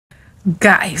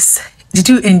Guys, did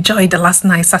you enjoy the last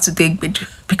night Saturday gbedu?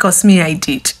 Because me, I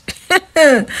did.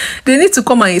 They need to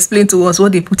come and explain to us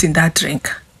what they put in that drink.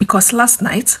 Because last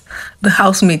night, the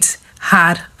housemates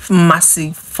had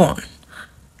massive fun.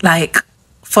 Like,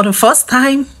 for the first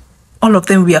time, all of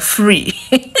them were free.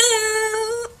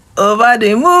 Over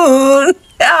the moon.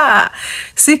 Yeah.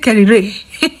 See Kelly Ray.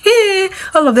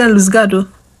 All of them lose gado.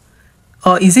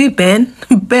 Or is it Ben?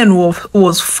 Ben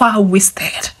was far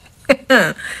wasted.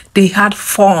 They had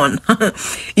fun.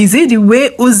 Is it the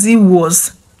way Ozzy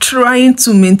was trying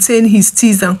to maintain his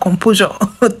teeth and composure,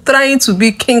 trying to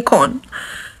be King Kong,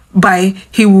 by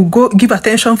he will go give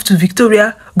attention to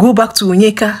Victoria, go back to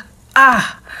Onyeka.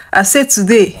 I said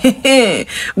today,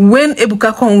 when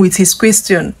Ebuka come with his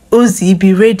question, Ozzy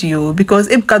be ready, because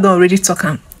Ebuka don't already talk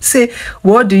him. Say,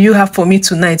 what do you have for me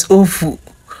tonight, OVO?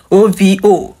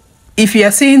 OVO. If you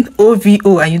are saying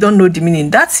OVO and you don't know the meaning,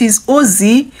 that is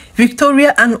Ozzy,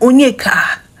 Victoria, and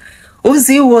Onyeka.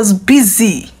 Ozzy was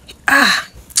busy.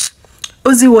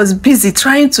 Ozzy was busy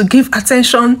trying to give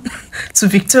attention to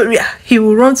Victoria. He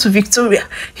will run to Victoria.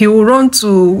 He will run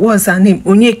to, what's her name?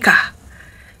 Onyeka.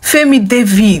 Femi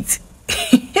David.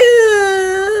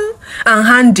 And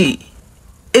Handy.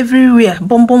 Everywhere.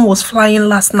 Bom Bom was flying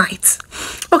last night.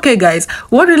 Okay, guys.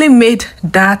 What really made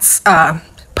that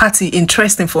party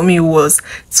interesting for me was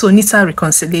Tonita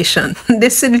reconciliation. They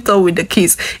said it all with the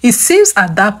kiss. It seems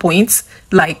at that point,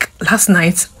 like last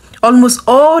night, almost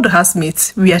all the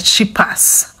housemates were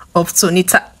shippers of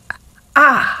Tonita.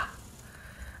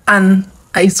 And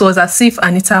it was as if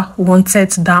Anita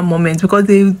wanted that moment, because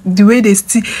the way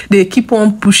they keep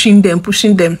on pushing them.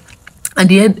 And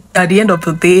at the end of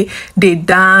the day, they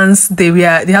danced.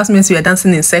 The housemates were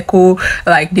dancing in circle,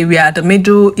 like they were at the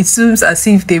middle. It seems as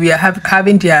if they were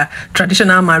having their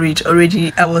traditional marriage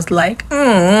already. I was like,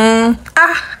 And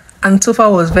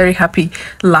Topher was very happy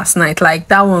last night. Like,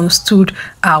 that one stood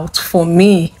out for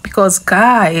me, because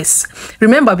guys,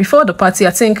 remember before the party,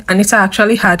 I think Anita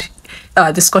actually had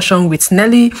a discussion with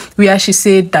Nelly where she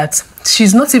said that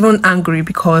she's not even angry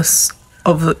because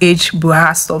of the age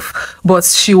blah stuff, but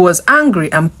she was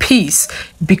angry and pissed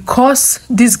because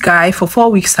this guy for 4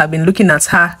 weeks had been looking at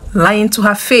her, lying to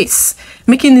her face,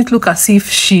 making it look as if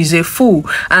she's a fool.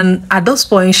 And at this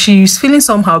point, she's feeling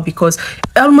somehow because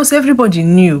almost everybody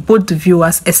knew, both the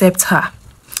viewers except her.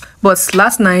 But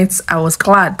last night, I was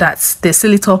glad that they still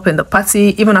lit up in the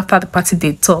party. Even after the party,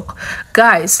 they talk.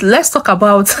 Guys, let's talk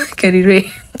about Kelly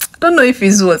Ray. I don't know if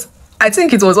it was, I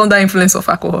think it was under influence of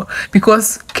alcohol,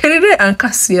 because Kelly Ray and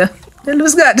Cassia, they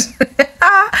lose God.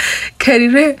 Kelly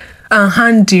Ray and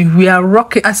Handy, we are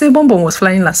rocking. I say Bom Bom was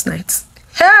flying last night.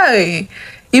 Hey,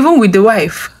 even with the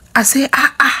wife, I say,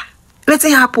 let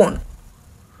it happen.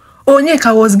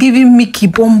 Onyeka was giving Mickey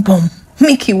Bom Bom.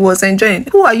 Mickey was enjoying.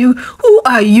 Who are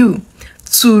you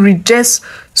to reject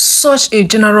such a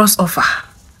generous offer?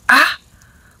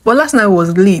 But last night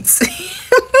was lit.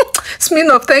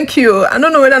 Smirnoff, thank you. I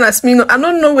don't know whether na Smirnoff. I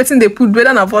don't know what they put,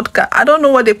 whether na vodka. I don't know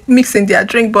what they mix in their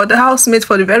drink, but the housemates,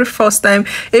 for the very first time,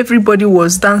 everybody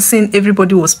was dancing,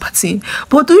 everybody was partying.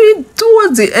 But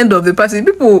towards the end of the party,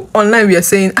 people online were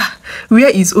saying, where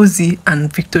is Ozzy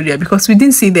and Victoria? Because we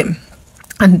didn't see them.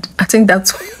 And I think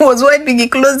that was why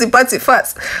Biggie closed the party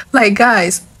fast. Like,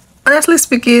 guys, honestly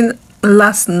speaking,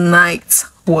 last night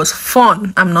was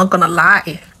fun. I'm not gonna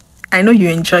lie. I know you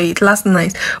enjoy it. Last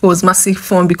night was massive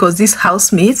fun because these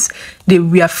housemates, they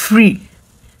were free.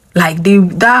 Like,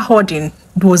 that hoarding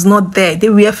was not there. They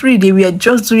were free. They were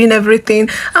just doing everything.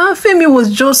 And Femi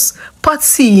was just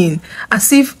partying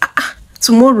as if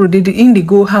tomorrow they in the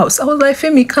go house. I was like,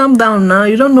 Femi, calm down now.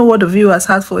 You don't know what the viewers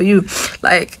had for you.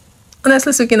 Like,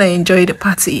 honestly speaking, I enjoy the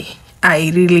party.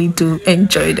 I really do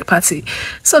enjoy the party.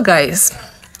 So guys,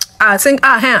 I think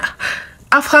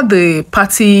after the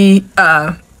party,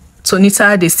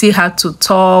 Tonita, they still had to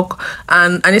talk,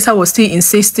 and Anita was still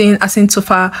insisting, asking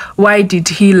Topher, why did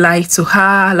he lie to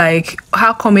her? Like,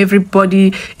 how come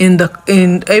everybody in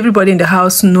the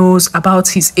house knows about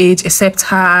his age except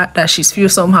her, that she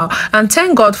feels somehow? And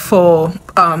thank God for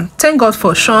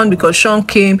Sean, because Sean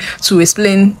came to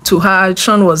explain to her.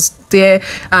 Sean was there,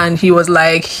 and he was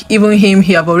like, even him,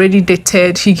 he have already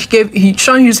dated.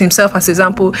 Sean used himself as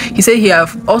example. He said he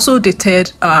have also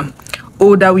dated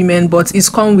older women, but it's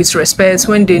come with respect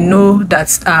when they know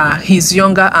that he's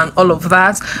younger and all of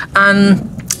that, and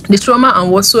the trauma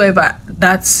and whatsoever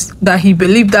that he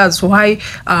believed. That's why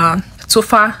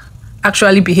Topher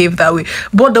actually behaved that way.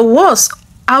 But the worst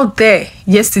out there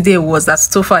yesterday was that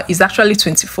Topher is actually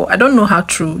 24. I don't know how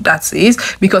true that is,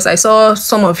 because I saw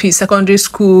some of his secondary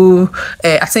school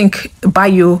I think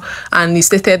bio, and he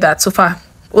stated that Topher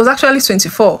was actually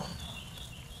 24.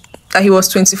 that he was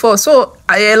 24. So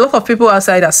a lot of people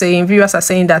outside are saying, viewers are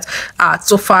saying that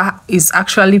Topher is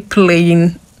actually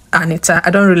playing Anita.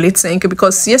 I don't really think,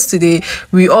 because yesterday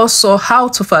we all saw how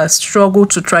Topher struggled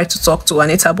to try to talk to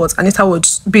Anita, but Anita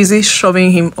was busy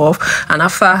shoving him off. And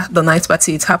after the night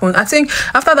party, it happened. I think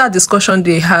after that discussion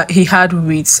he had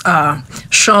with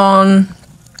Sean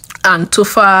and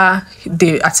Topher,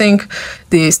 I think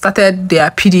they started their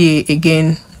PDA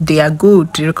again. They are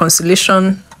good. The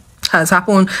reconciliation has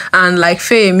happened, and like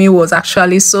Femi was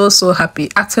actually so happy,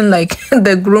 acting like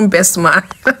the groom best man.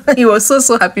 He was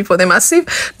so happy for them, as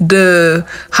if the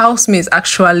housemates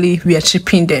actually were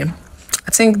shipping them.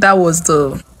 I think that was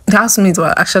the housemates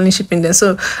were actually shipping them.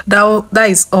 So that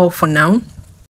is all for now.